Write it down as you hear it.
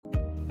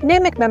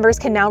NAMIC members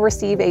can now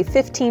receive a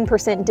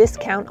 15%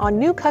 discount on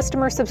new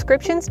customer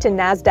subscriptions to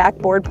NASDAQ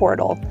Board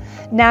Portal.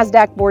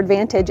 NASDAQ Board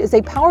Vantage is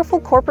a powerful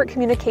corporate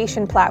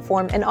communication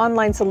platform and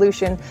online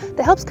solution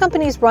that helps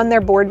companies run their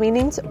board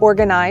meetings,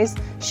 organize,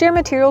 share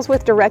materials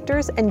with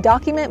directors, and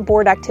document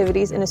board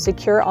activities in a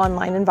secure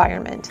online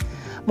environment.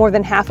 More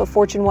than half of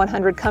Fortune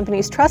 100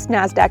 companies trust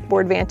NASDAQ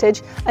Board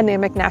Vantage, a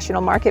NAMIC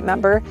National Market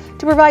member,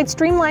 to provide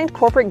streamlined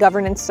corporate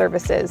governance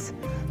services.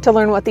 To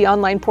learn what the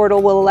online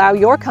portal will allow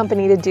your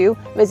company to do,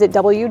 visit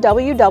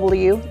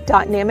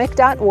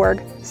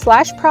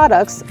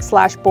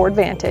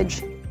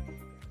www.namic.org/products/boardvantage.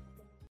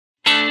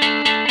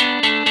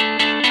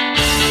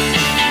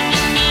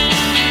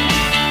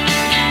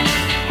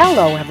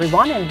 Hello,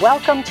 everyone, and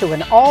welcome to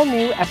an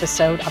all-new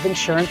episode of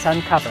Insurance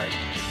Uncovered.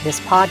 This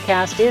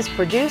podcast is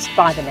produced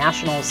by the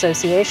National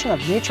Association of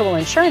Mutual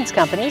Insurance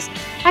Companies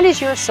and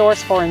is your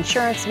source for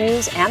insurance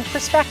news and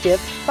perspective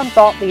from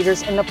thought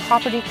leaders in the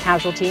property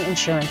casualty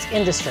insurance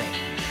industry.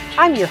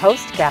 I'm your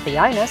host, Kathy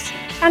Innes,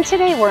 and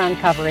today we're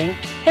uncovering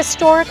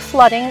historic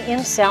flooding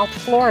in South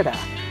Florida,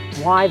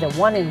 why the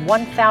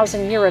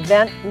 1-in-1,000-year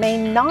event may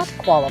not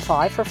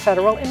qualify for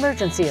federal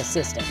emergency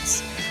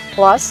assistance,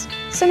 plus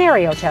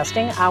scenario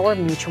testing our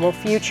mutual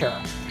future.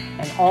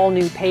 An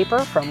all-new paper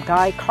from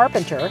Guy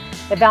Carpenter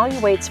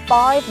evaluates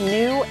 5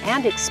 new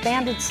and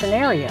expanded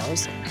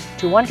scenarios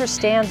to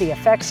understand the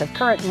effects of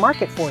current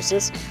market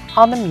forces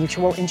on the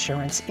mutual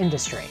insurance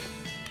industry.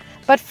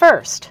 But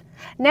first,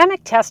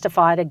 NAMIC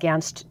testified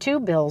against 2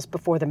 bills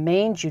before the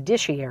Maine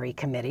Judiciary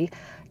Committee,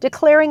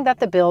 declaring that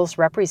the bills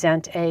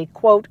represent a,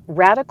 quote,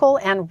 radical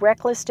and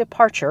reckless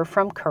departure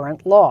from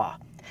current law.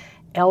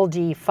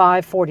 LD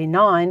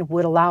 549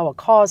 would allow a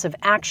cause of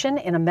action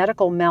in a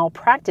medical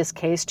malpractice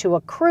case to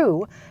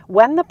accrue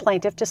when the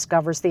plaintiff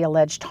discovers the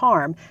alleged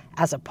harm,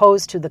 as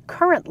opposed to the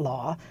current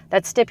law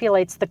that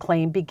stipulates the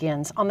claim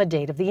begins on the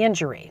date of the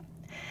injury.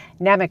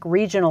 NAMIC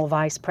Regional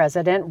Vice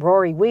President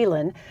Rory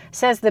Whelan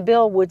says the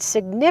bill would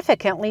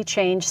significantly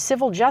change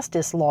civil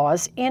justice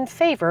laws in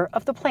favor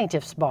of the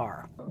plaintiff's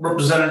bar.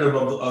 Representative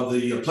of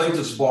the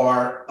plaintiff's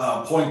bar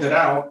pointed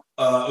out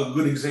a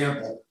good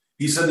example.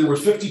 He said there were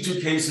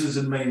 52 cases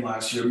in Maine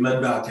last year,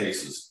 med-mal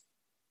cases,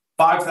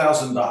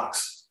 5,000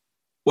 docs.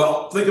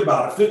 Well, think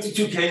about it,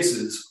 52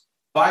 cases,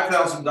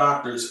 5,000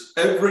 doctors,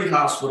 every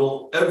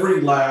hospital,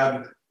 every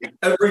lab,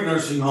 every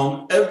nursing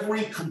home,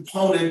 every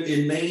component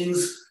in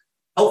Maine's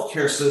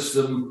healthcare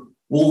system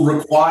will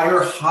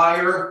require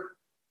higher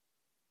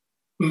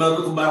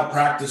medical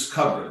malpractice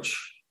coverage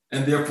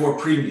and therefore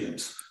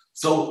premiums.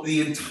 So the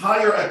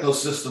entire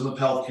ecosystem of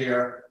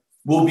healthcare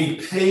will be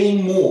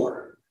paying more.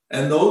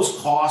 And those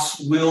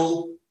costs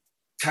will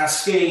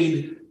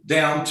cascade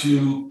down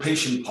to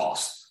patient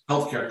costs,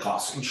 healthcare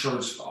costs,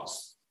 insurance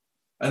costs.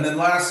 And then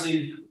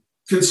lastly,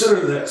 consider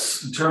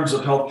this in terms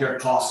of healthcare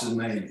costs in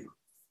Maine.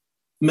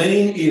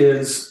 Maine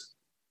is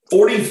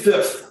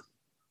 45th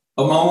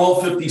among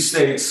all 50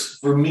 states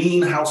for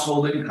mean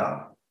household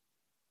income,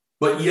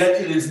 but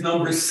yet it is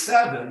number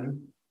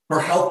 7 for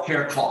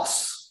healthcare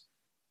costs.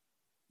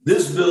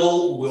 This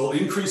bill will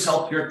increase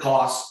healthcare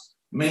costs.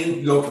 Maine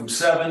can go from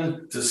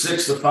 7 to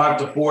 6 to 5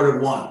 to 4 to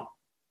 1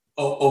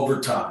 over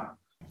time.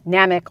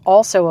 NAMIC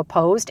also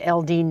opposed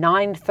LD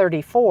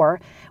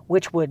 934,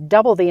 which would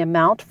double the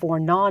amount for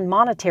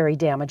non-monetary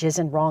damages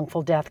in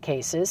wrongful death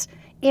cases,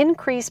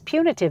 increase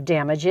punitive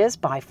damages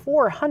by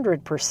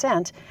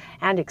 400%,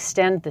 and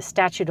extend the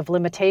statute of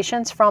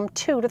limitations from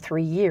 2 to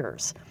 3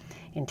 years.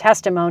 In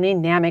testimony,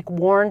 NAMIC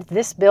warned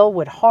this bill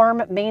would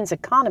harm Maine's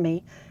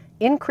economy,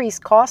 increase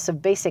costs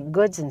of basic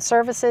goods and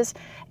services,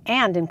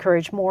 and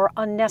encourage more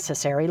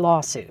unnecessary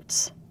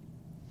lawsuits.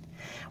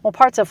 Well,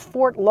 parts of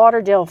Fort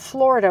Lauderdale,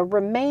 Florida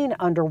remain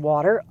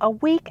underwater a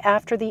week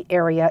after the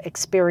area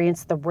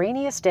experienced the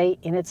rainiest day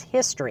in its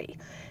history,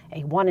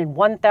 a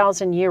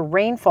 1-in-1,000-year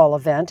rainfall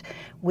event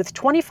with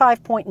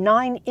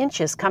 25.9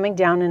 inches coming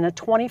down in a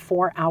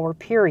 24-hour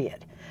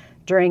period.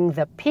 During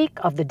the peak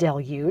of the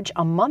deluge,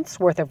 a month's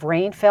worth of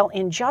rain fell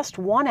in just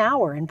 1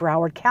 hour in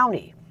Broward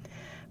County.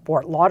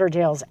 Fort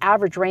Lauderdale's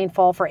average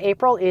rainfall for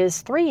April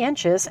is 3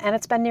 inches, and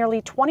it's been nearly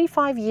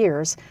 25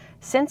 years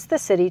since the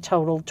city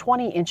totaled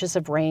 20 inches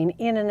of rain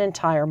in an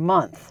entire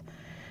month.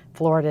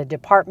 Florida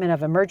Department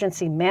of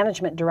Emergency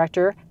Management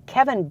Director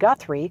Kevin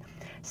Guthrie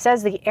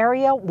says the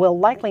area will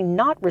likely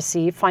not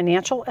receive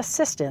financial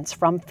assistance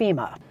from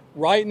FEMA.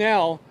 Right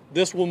now,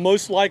 this will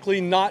most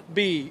likely not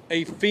be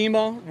a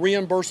FEMA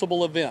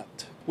reimbursable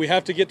event. We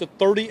have to get to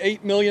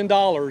 $38 million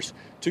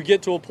to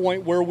get to a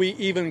point where we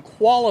even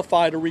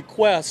qualify to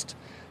request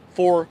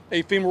for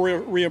a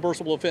FEMA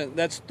reimbursable event.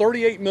 That's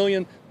 $38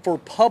 million for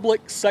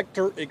public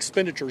sector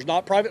expenditures,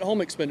 not private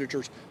home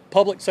expenditures,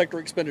 public sector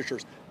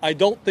expenditures. I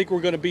don't think we're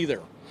going to be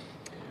there.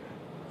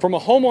 From a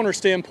homeowner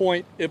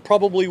standpoint, it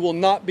probably will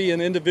not be an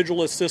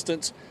individual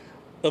assistance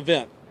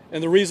event.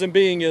 And the reason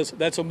being is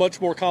that's a much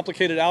more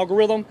complicated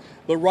algorithm.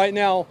 But right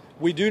now,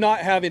 we do not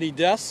have any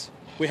deaths.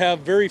 We have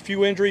very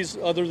few injuries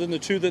other than the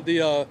 2 that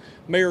the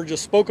mayor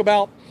just spoke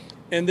about.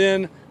 And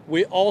then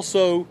we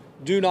also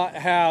do not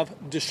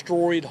have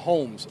destroyed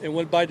homes. And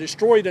when by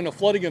destroyed in a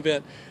flooding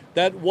event,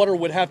 that water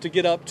would have to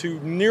get up to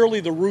nearly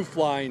the roof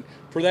line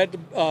for that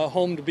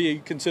home to be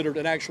considered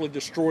an actually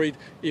destroyed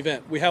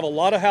event. We have a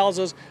lot of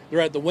houses, they're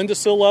at the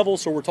windowsill level,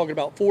 so we're talking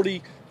about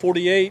 40,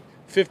 48,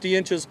 50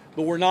 inches,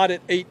 but we're not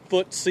at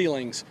 8-foot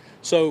ceilings.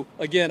 So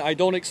again, I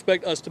don't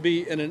expect us to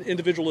be in an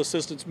individual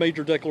assistance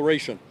major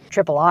declaration.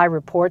 III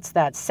reports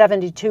that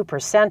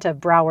 72% of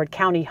Broward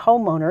County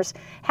homeowners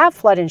have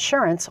flood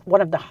insurance, one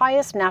of the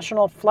highest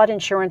national flood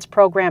insurance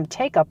program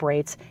take-up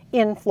rates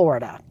in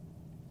Florida.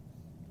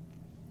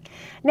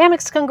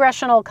 NAMIC's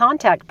Congressional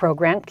Contact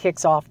Program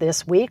kicks off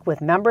this week with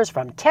members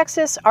from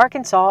Texas,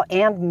 Arkansas,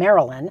 and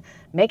Maryland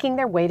making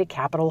their way to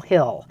Capitol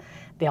Hill.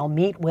 They'll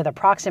meet with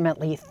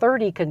approximately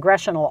 30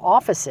 congressional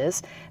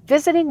offices,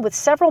 visiting with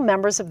several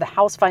members of the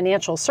House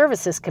Financial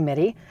Services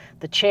Committee,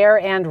 the chair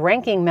and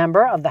ranking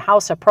member of the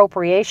House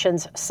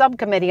Appropriations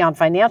Subcommittee on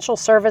Financial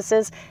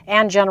Services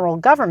and General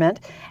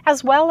Government,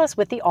 as well as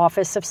with the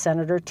office of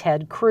Senator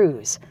Ted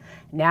Cruz.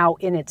 Now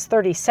in its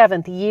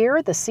 37th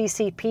year, the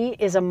CCP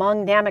is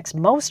among NAMIC's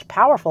most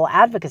powerful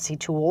advocacy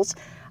tools,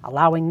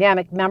 allowing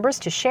NAMIC members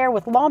to share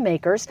with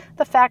lawmakers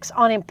the facts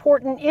on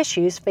important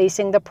issues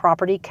facing the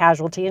property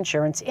casualty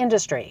insurance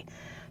industry.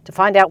 To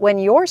find out when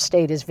your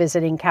state is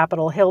visiting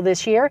Capitol Hill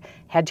this year,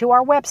 head to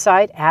our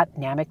website at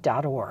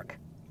namic.org.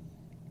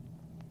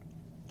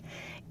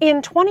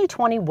 In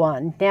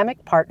 2021,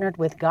 NAMIC partnered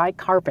with Guy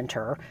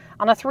Carpenter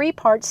on a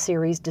 3-part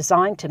series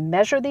designed to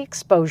measure the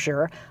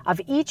exposure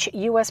of each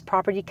U.S.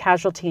 property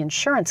casualty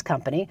insurance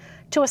company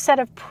to a set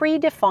of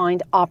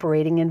predefined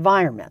operating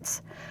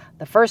environments.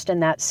 The first in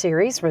that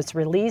series was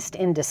released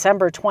in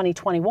December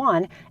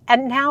 2021,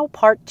 and now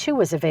Part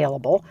 2 is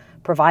available,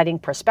 providing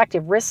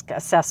prospective risk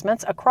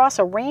assessments across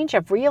a range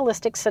of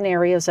realistic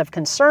scenarios of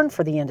concern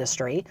for the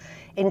industry,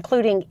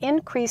 including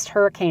increased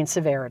hurricane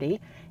severity,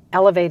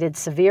 elevated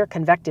severe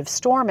convective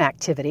storm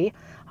activity,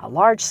 a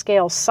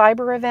large-scale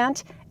cyber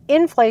event,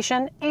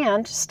 inflation,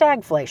 and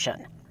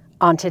stagflation.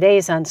 On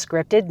today's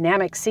Unscripted,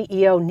 NAMIC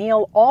CEO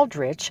Neil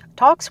Aldrich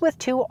talks with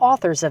 2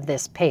 authors of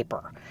this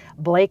paper,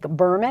 Blake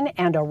Berman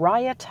and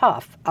Araya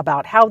Tuff,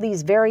 about how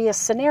these various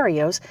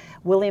scenarios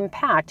will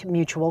impact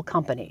mutual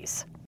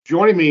companies.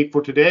 Joining me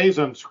for today's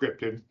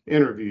Unscripted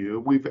interview,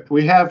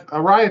 we have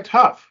Araya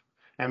Tuff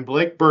and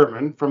Blake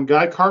Berman from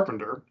Guy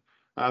Carpenter.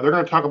 They're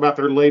going to talk about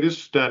their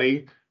latest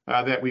study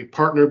that we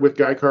partnered with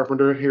Guy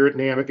Carpenter here at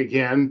NAMIC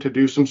again to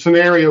do some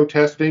scenario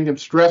testing and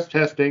stress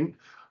testing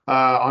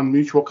on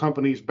mutual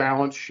companies'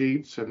 balance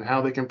sheets and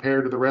how they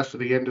compare to the rest of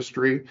the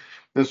industry.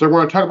 And so we're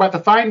going to talk about the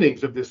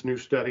findings of this new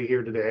study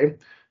here today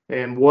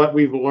and what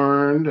we've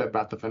learned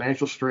about the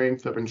financial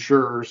strength of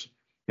insurers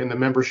in the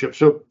membership.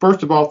 So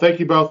first of all, thank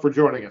you both for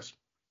joining us.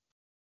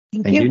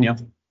 Thank you, Neil.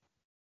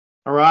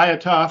 Araya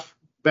Tuff,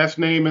 best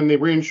name in the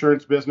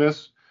reinsurance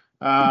business,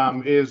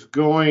 is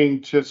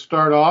going to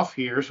start off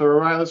here. So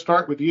Araya, let's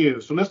start with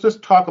you. So let's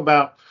just talk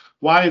about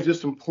why is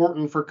this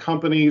important for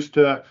companies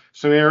to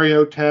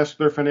scenario test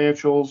their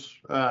financials?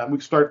 We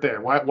can start there.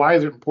 Why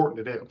is it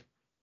important to do?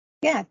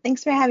 Yeah,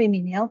 thanks for having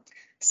me, Neil.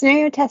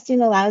 Scenario testing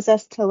allows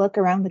us to look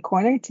around the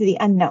corner to the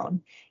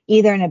unknown,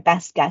 either in a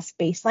best guess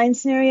baseline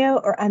scenario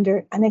or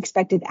under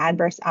unexpected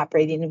adverse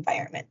operating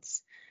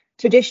environments.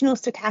 Traditional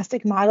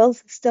stochastic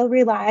models still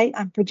rely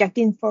on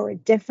projecting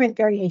forward different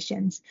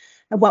variations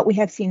of what we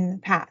have seen in the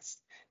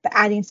past, but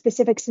adding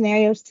specific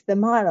scenarios to the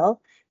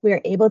model, we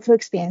are able to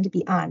expand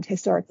beyond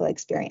historical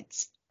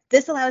experience.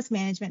 This allows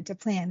management to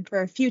plan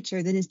for a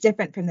future that is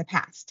different from the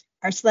past.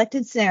 Our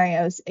selected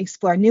scenarios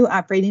explore new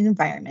operating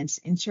environments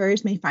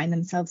insurers may find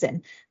themselves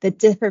in that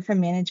differ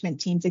from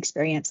management teams'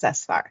 experience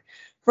thus far.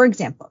 For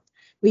example,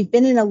 we've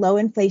been in a low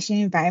inflation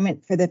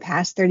environment for the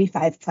past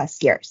 35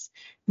 plus years.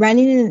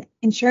 Running an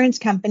insurance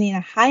company in a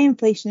high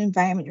inflation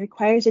environment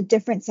requires a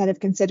different set of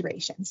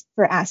considerations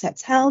for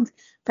assets held,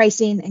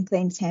 pricing, and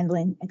claims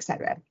handling,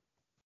 etc.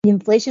 The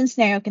inflation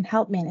scenario can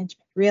help management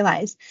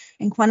realize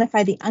and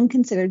quantify the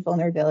unconsidered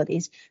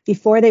vulnerabilities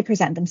before they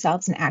present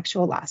themselves in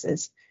actual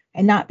losses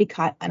and not be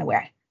caught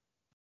unaware.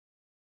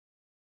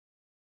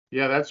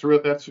 Yeah, that's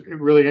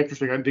really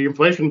interesting. And the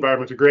inflation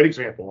environment is a great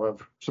example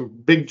of some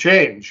big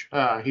change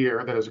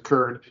here that has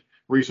occurred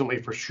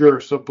recently for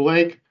sure. So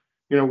Blake,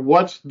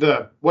 what's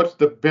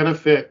the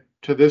benefit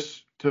to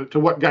this to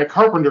what Guy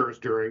Carpenter is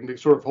doing, the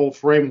sort of whole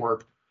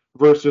framework,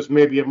 versus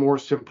maybe a more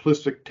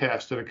simplistic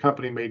test that a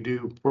company may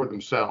do for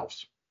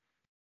themselves?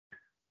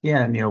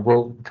 Yeah, Neil.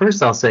 Well,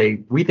 first I'll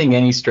say we think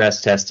any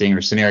stress testing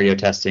or scenario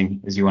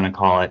testing, as you want to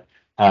call it,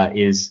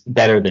 is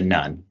better than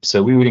none.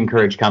 So we would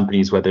encourage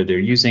companies, whether they're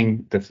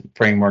using the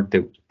framework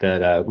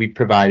that we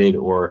provided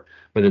or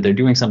whether they're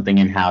doing something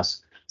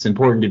in-house, it's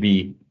important to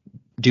be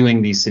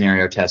doing these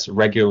scenario tests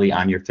regularly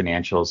on your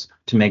financials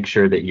to make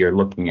sure that you're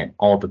looking at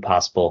all the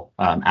possible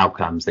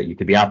outcomes that you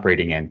could be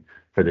operating in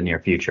for the near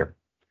future.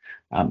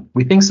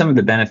 We think some of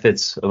the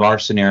benefits of our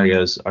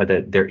scenarios are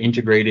that they're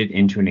integrated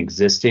into an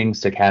existing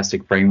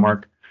stochastic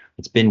framework.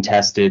 It's been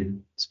tested,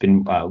 it's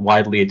been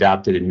widely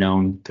adopted and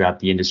known throughout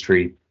the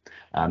industry,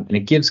 and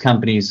it gives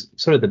companies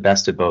sort of the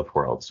best of both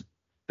worlds.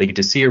 They get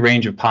to see a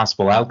range of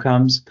possible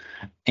outcomes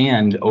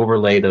and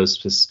overlay those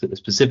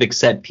specific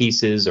set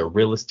pieces or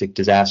realistic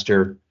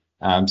disaster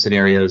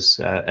scenarios,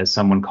 as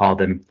someone called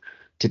them,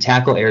 to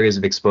tackle areas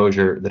of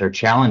exposure that are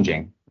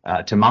challenging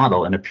to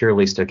model in a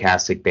purely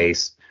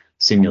stochastic-based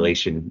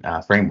simulation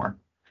framework.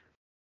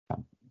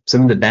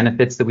 Some of the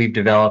benefits that we've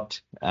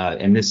developed,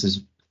 and this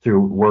is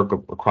through work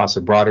across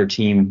a broader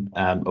team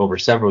over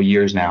several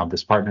years now,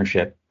 this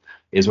partnership,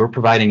 is we're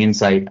providing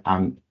insight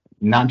on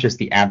not just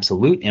the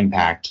absolute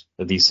impact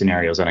of these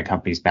scenarios on a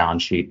company's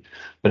balance sheet,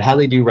 but how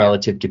they do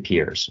relative to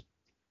peers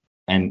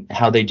and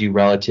how they do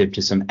relative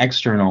to some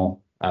external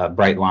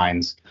bright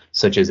lines,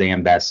 such as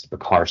AM Best, the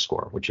CAR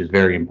score, which is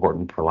very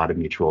important for a lot of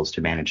mutuals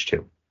to manage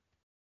too.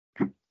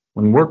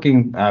 When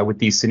working with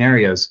these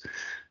scenarios,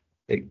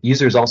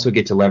 users also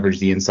get to leverage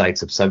the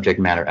insights of subject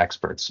matter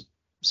experts.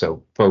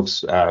 So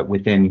folks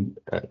within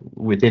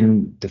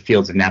the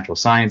fields of natural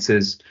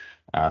sciences,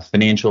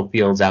 financial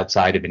fields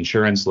outside of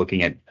insurance,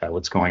 looking at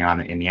what's going on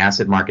in the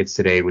asset markets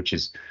today, which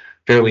is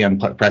fairly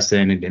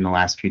unprecedented in the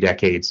last few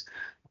decades.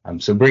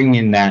 So bringing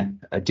in that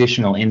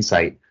additional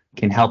insight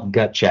can help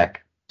gut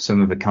check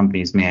some of the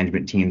company's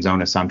management team's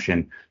own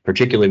assumption,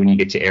 particularly when you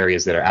get to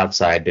areas that are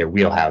outside their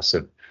wheelhouse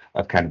of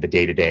kind of the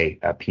day-to-day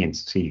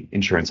P&C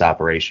insurance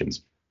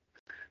operations.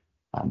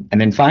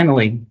 And then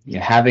finally,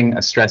 having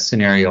a stress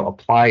scenario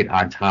applied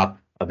on top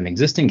of an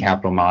existing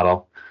capital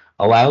model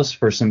allows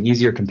for some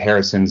easier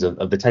comparisons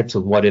of the types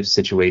of what-if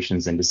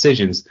situations and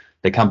decisions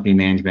that company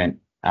management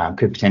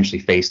could potentially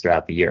face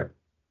throughout the year.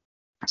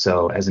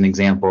 So as an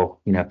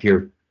example,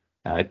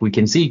 if we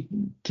can see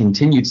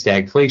continued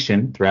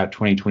stagflation throughout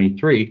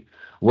 2023,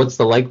 what's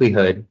the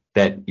likelihood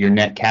that your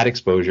net cat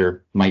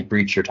exposure might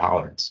breach your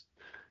tolerance?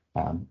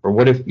 Or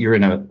what if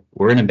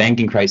we're in a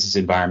banking crisis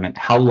environment?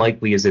 How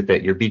likely is it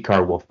that your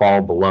BCAR will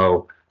fall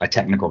below a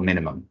technical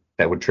minimum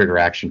that would trigger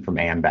action from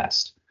AM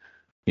Best?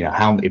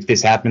 If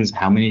this happens,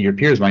 how many of your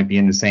peers might be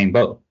in the same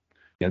boat?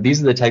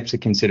 These are the types of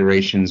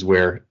considerations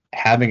where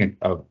having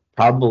a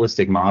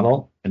probabilistic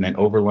model and then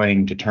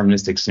overlaying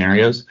deterministic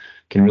scenarios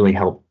can really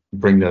help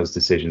bring those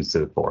decisions to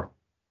the fore.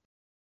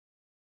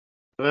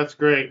 That's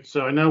great.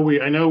 So I know we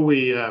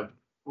have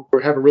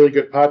a really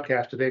good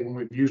podcast today when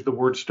we've used the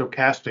word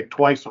stochastic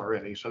twice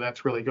already. So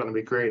that's really going to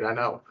be great, I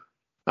know,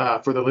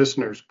 for the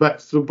listeners.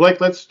 But so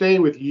Blake, let's stay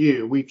with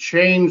you. We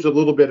changed a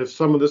little bit of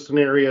some of the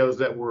scenarios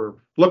that were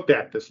looked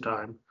at this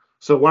time.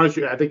 So why don't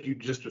you, I think you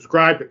just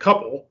described a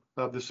couple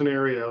of the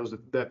scenarios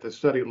that the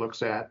study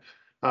looks at.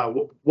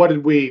 What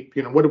did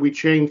we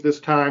change this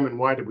time and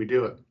why did we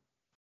do it?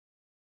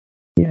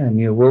 Yeah,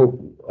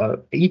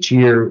 each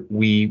year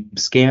we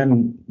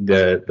scan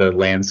the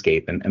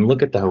landscape and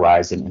look at the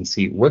horizon and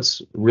see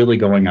what's really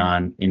going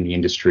on in the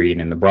industry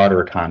and in the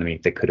broader economy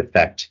that could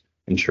affect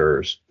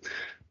insurers.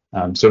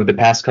 So the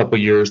past couple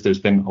of years, there's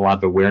been a lot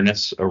of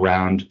awareness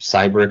around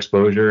cyber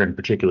exposure and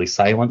particularly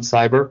silent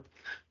cyber.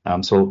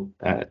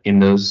 In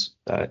those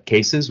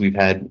cases, we've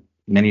had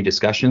many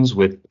discussions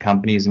with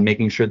companies and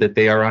making sure that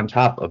they are on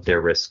top of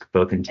their risk,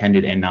 both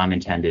intended and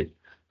non-intended,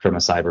 from a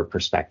cyber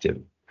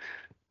perspective.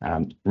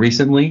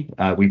 Recently,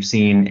 we've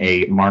seen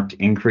a marked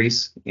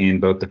increase in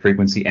both the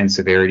frequency and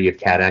severity of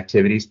CAT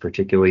activities,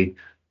 particularly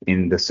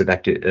in the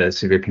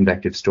severe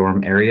convective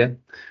storm area.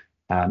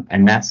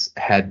 And that's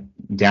had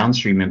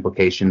downstream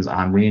implications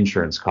on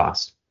reinsurance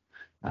costs.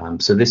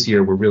 So this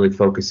year, we're really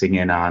focusing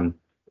in on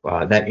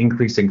that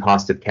increase in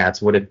cost of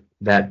CATs. What if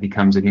that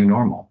becomes a new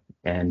normal?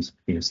 And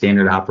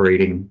standard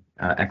operating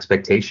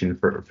expectation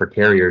for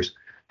carriers,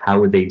 how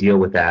would they deal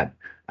with that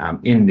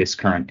in this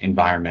current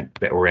environment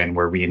that we're in,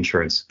 where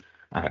reinsurance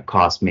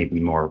costs may be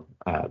more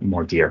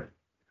dear?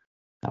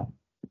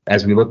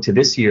 As we look to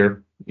this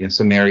year,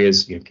 some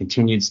areas,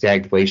 continued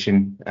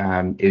stagflation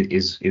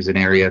is an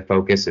area of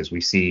focus as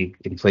we see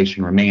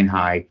inflation remain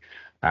high.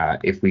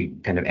 If we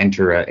kind of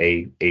enter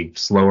a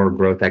slower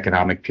growth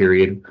economic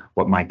period,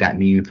 what might that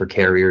mean for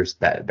carriers?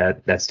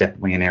 That's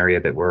definitely an area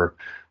that we're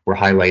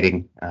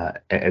highlighting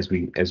as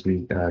we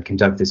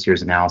conduct this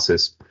year's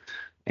analysis.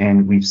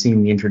 And we've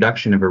seen the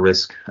introduction of a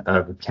risk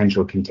of a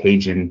potential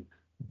contagion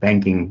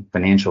banking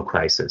financial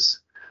crisis.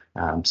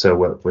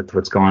 So with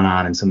what's going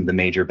on in some of the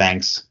major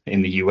banks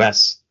in the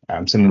U.S.,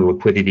 some of the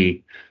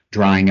liquidity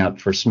drying up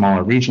for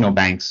smaller regional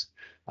banks,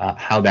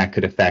 how that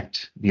could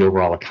affect the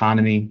overall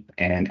economy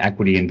and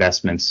equity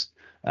investments,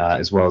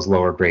 as well as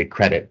lower grade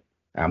credit.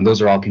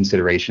 Those are all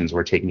considerations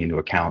we're taking into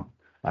account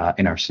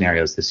in our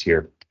scenarios this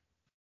year.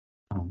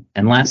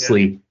 And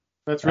lastly, yeah,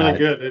 that's really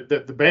good.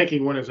 The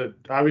banking one is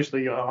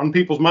obviously on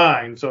people's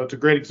minds, so it's a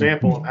great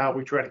example of how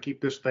we try to keep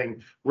this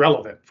thing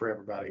relevant for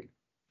everybody.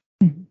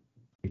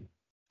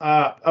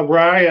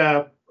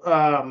 Araya,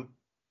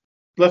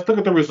 let's look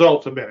at the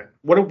results a minute.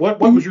 What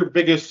was your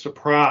biggest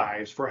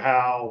surprise for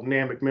how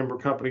NAMIC member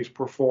companies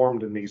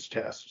performed in these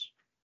tests?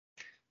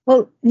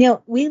 Well,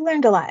 Neil, we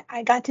learned a lot.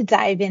 I got to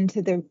dive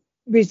into the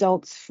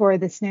results for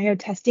the scenario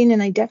testing,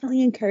 and I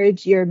definitely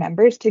encourage your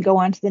members to go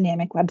onto the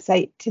NAMIC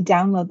website to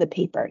download the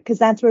paper, because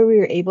that's where we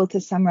were able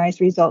to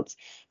summarize results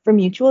for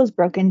mutuals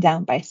broken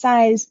down by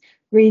size,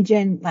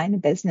 region, line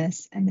of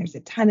business, and there's a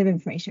ton of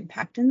information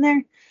packed in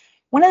there.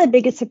 One of the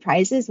biggest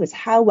surprises was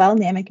how well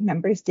NAMIC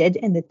members did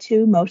in the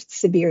two most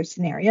severe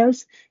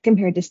scenarios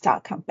compared to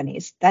stock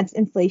companies. That's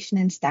inflation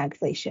and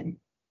stagflation.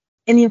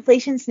 In the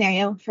inflation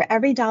scenario, for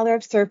every dollar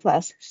of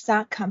surplus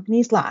stock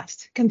companies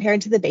lost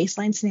compared to the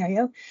baseline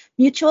scenario,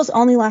 mutuals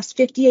only lost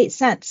 58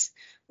 cents,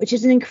 which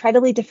is an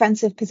incredibly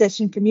defensive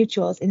position for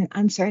mutuals in an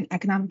uncertain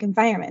economic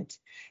environment.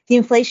 The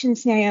inflation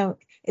scenario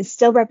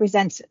still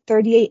represents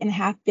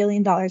 $38.5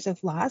 billion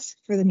of loss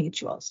for the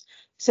mutuals.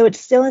 So it's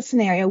still a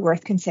scenario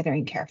worth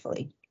considering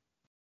carefully.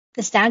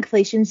 The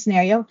stagflation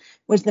scenario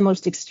was the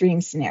most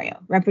extreme scenario,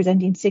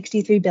 representing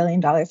 $63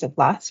 billion of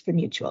loss for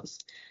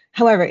mutuals.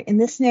 However, in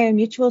this scenario,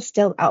 mutuals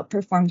still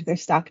outperformed their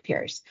stock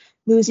peers,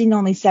 losing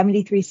only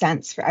 73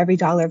 cents for every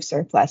dollar of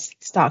surplus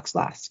stocks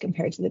lost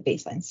compared to the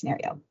baseline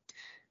scenario.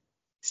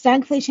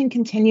 Stagflation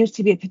continues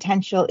to be a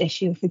potential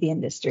issue for the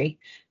industry.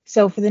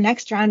 So for the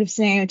next round of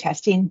scenario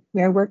testing,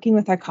 we are working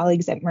with our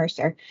colleagues at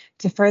Mercer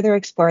to further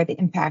explore the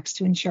impacts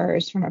to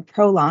insurers from a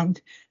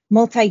prolonged,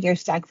 multi-year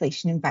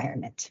stagflation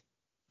environment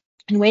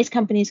and ways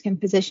companies can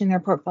position their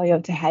portfolio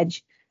to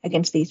hedge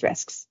against these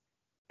risks.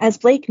 As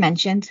Blake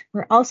mentioned,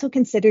 we're also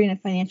considering a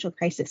financial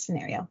crisis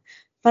scenario.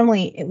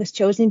 Funnily, it was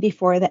chosen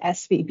before the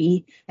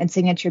SVB and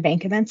Signature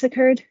Bank events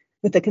occurred,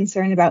 with a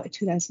concern about a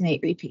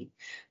 2008 repeat,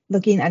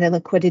 looking at a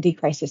liquidity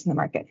crisis in the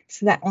market.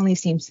 So that only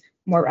seems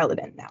more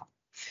relevant now.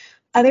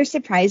 Other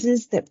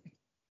surprises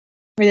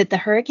were that the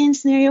hurricane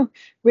scenario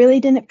really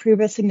didn't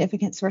prove a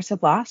significant source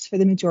of loss for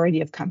the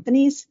majority of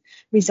companies,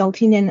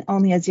 resulting in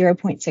only a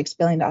 $0.6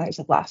 billion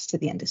of loss to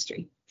the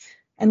industry.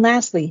 And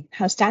lastly,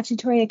 how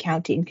statutory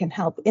accounting can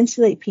help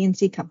insulate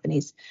P&C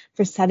companies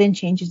for sudden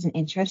changes in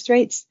interest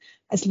rates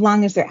as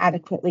long as they have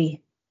adequate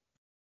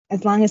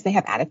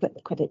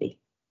liquidity.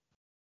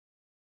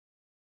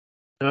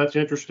 That's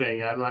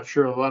interesting. I'm not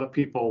sure a lot of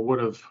people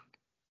would have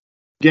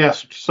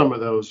guessed some of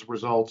those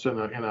results in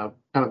a kind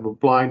of a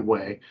blind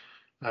way.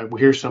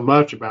 We hear so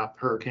much about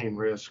hurricane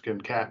risk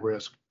and cat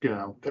risk,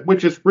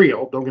 which is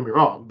real, don't get me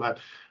wrong, but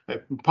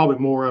probably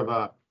more of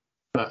a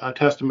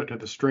testament to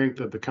the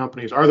strength of the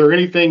companies. Are there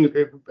anything,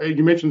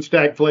 you mentioned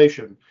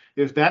stagflation,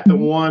 is that the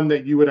one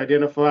that you would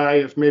identify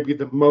as maybe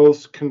the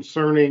most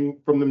concerning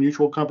from the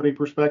mutual company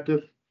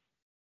perspective?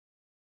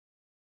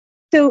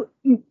 So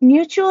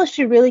mutuals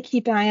should really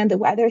keep an eye on the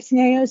weather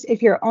scenarios.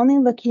 If you're only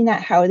looking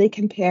at how they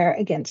compare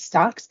against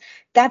stocks,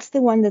 that's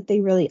the one that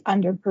they really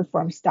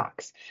underperform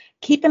stocks.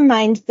 Keep in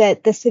mind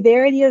that the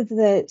severity of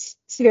the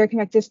severe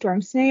convective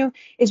storm scenario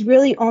is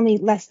really only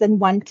less than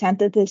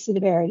 1/10 of the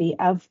severity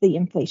of the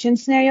inflation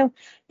scenario.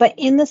 But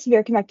in the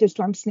severe convective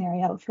storm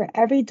scenario, for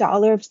every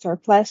dollar of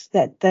surplus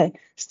that the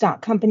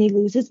stock company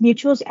loses,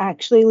 mutuals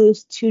actually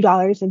lose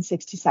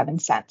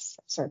 $2.67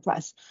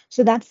 surplus.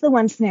 So that's the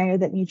one scenario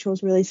that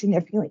mutuals really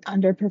significantly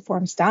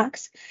underperform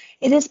stocks.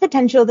 It is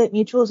potential that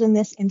mutuals in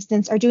this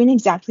instance are doing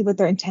exactly what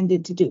they're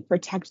intended to do,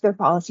 protect their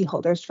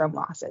policyholders from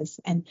losses,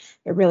 and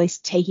they're really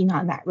taking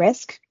on that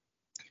risk.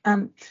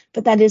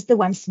 But that is the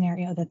one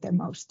scenario that they're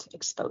most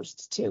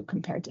exposed to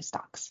compared to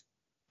stocks.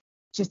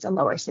 Just a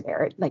lower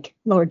severity, like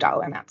lower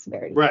dollar amount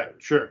severity. Right,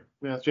 sure.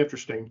 Yeah, that's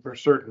interesting for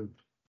certain.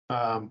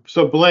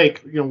 So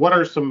Blake, what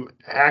are some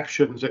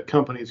actions that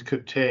companies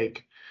could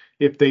take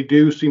if they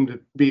do seem to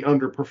be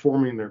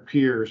underperforming their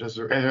peers as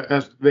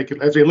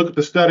they look at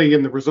the study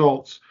and the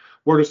results?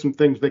 What are some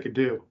things they could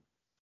do?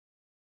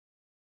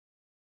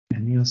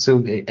 So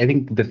I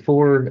think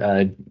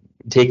before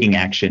taking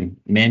action,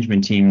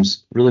 management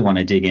teams really want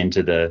to dig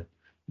into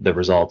the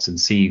results and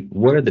see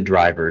what are the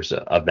drivers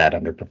of that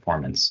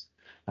underperformance.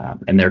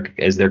 And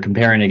as they're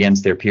comparing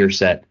against their peer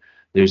set,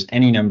 there's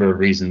any number of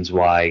reasons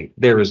why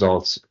their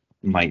results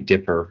might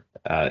differ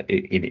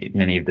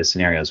in any of the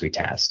scenarios we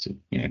test.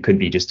 It could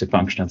be just a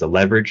function of the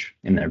leverage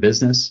in their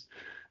business,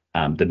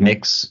 the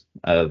mix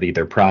of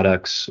either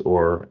products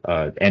or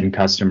end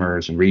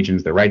customers and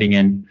regions they're writing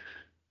in,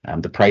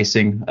 the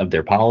pricing of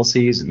their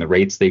policies and the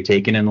rates they've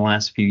taken in the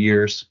last few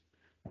years,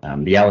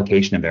 the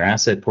allocation of their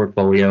asset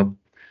portfolio.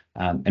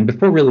 And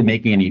before really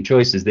making any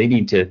choices, they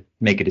need to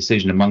make a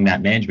decision among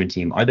that management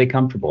team. Are they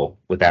comfortable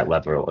with that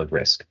level of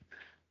risk?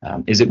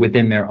 Is it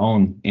within their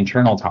own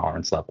internal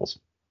tolerance levels?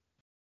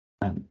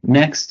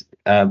 Next,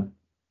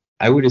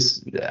 I would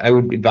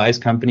advise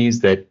companies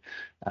that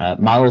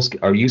models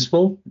are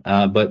useful,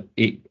 but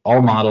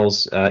all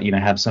models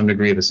have some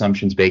degree of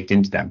assumptions baked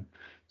into them.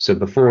 So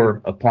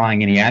before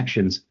applying any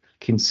actions,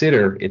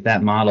 consider if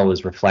that model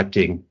is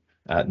reflecting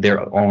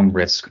their own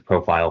risk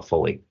profile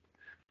fully.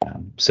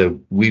 So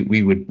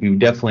we would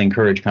definitely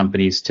encourage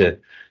companies to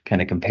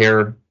kind of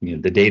compare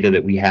the data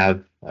that we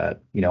have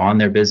on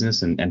their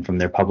business and from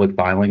their public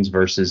filings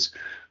versus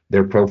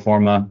their pro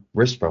forma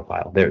risk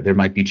profile. There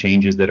might be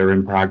changes that are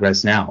in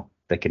progress now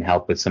that can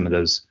help with some of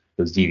those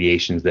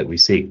deviations that we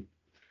see.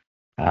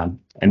 And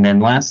then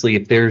lastly,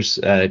 if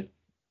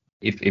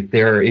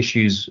there are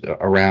issues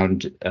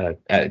around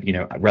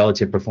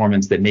relative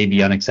performance that may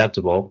be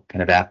unacceptable,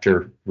 kind of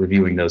after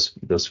reviewing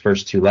those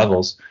first two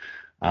levels,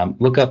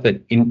 look up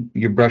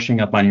you're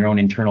brushing up on your own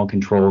internal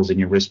controls and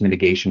your risk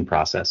mitigation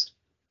process.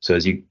 So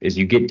as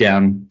you get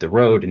down the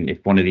road, and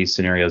if one of these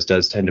scenarios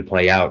does tend to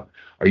play out,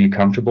 are you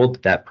comfortable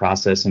that that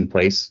process in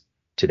place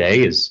today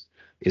is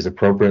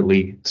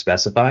appropriately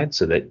specified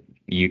so that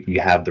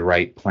you have the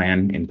right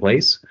plan in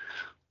place?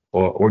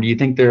 Or do you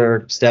think there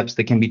are steps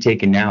that can be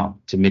taken now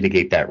to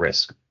mitigate that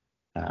risk?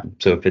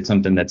 So if it's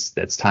something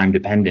that's time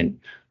dependent,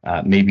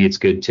 maybe it's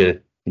good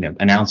to,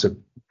 an ounce of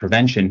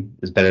prevention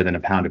is better than a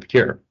pound of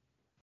cure.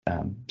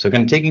 So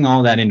kind of taking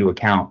all that into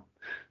account,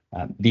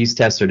 these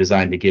tests are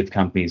designed to give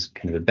companies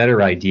kind of a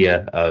better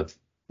idea of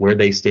where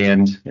they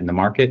stand in the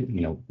market,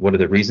 what are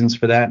the reasons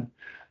for that,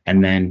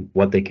 and then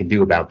what they can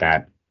do about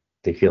that.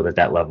 They feel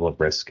that level of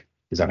risk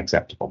is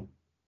unacceptable.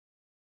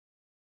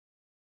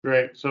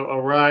 Great. So,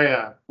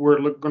 Araya, we're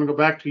going to go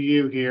back to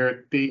you here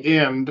at the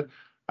end.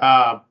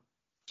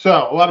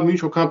 So a lot of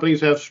mutual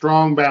companies have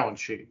strong balance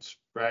sheets,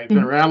 right?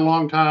 Been around a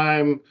long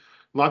time,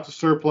 lots of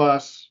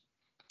surplus.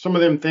 Some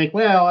of them think,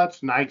 well,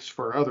 that's nice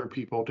for other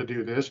people to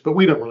do this, but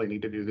we don't really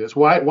need to do this.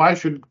 Why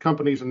should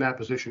companies in that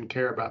position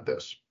care about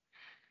this?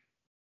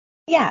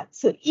 Yeah,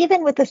 so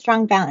even with a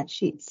strong balance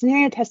sheet,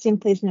 scenario testing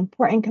plays an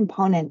important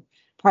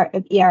part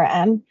of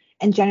ERM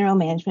and general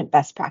management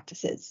best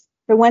practices.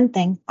 For one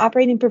thing,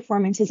 operating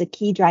performance is a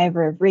key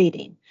driver of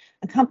rating.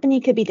 A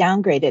company could be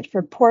downgraded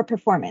for poor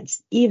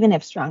performance, even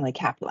if strongly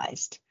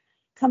capitalized.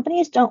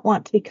 Companies don't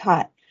want to be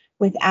caught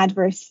with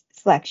adverse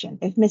selection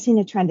if missing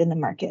a trend in the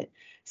market,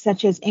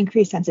 such as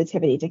increased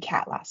sensitivity to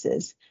cat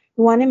losses.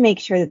 We want to make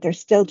sure that they're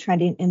still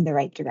trending in the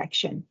right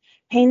direction.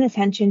 Paying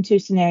attention to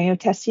scenario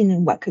testing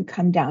and what could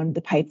come down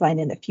the pipeline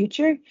in the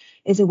future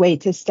is a way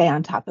to stay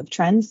on top of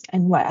trends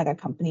and what other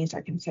companies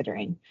are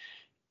considering.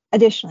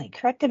 Additionally,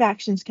 corrective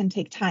actions can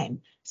take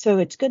time, so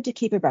it's good to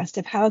keep abreast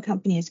of how a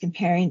company is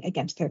comparing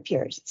against their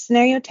peers.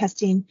 Scenario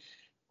testing,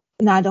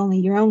 not only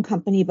your own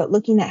company, but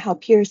looking at how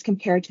peers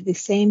compare to the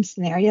same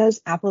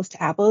scenarios, apples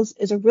to apples,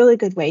 is a really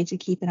good way to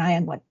keep an eye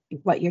on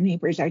what your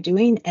neighbors are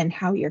doing and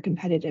how your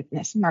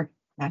competitiveness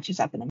matches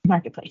up in the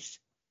marketplace.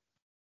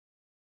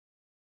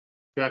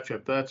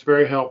 Gotcha. That's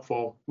very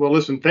helpful. Well,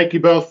 listen, thank you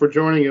both for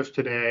joining us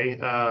today.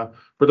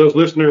 For those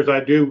listeners,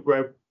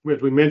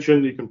 as we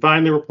mentioned, you can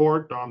find the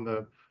report on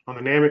the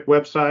NAMIC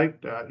website.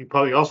 You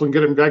probably also can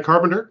get it from Guy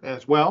Carpenter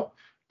as well.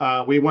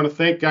 We want to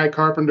thank Guy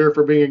Carpenter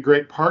for being a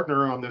great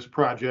partner on this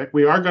project.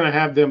 We are going to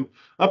have them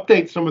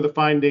update some of the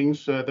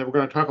findings that we're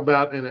going to talk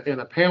about in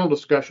a panel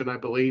discussion, I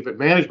believe, at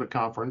Management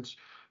Conference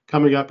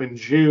coming up in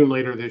June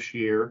later this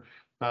year.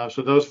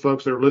 So those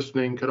folks that are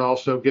listening could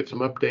also get some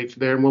updates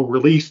there, and we'll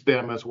release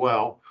them as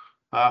well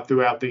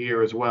throughout the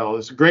year as well.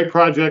 It's a great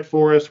project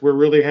for us. We're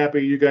really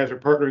happy you guys are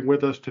partnering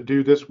with us to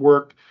do this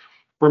work.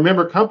 For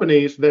member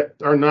companies that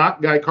are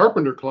not Guy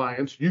Carpenter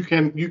clients, you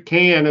can,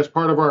 as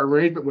part of our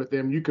arrangement with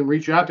them, you can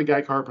reach out to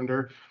Guy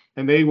Carpenter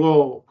and they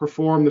will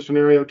perform the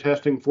scenario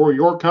testing for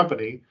your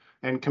company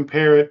and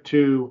compare it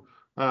to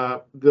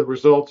the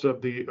results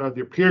of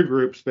your peer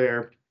groups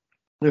there.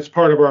 It's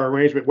part of our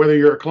arrangement, whether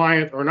you're a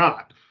client or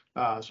not.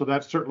 So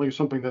that's certainly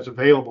something that's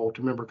available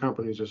to member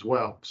companies as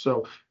well.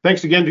 So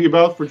thanks again to you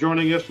both for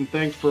joining us, and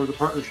thanks for the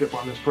partnership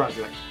on this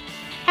project.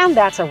 And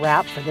that's a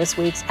wrap for this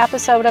week's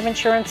episode of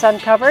Insurance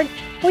Uncovered.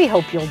 We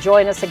hope you'll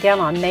join us again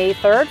on May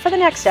 3rd for the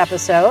next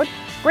episode,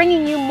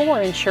 bringing you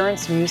more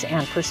insurance news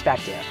and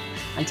perspective.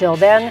 Until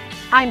then,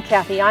 I'm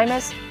Kathy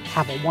Imus.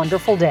 Have a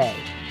wonderful day.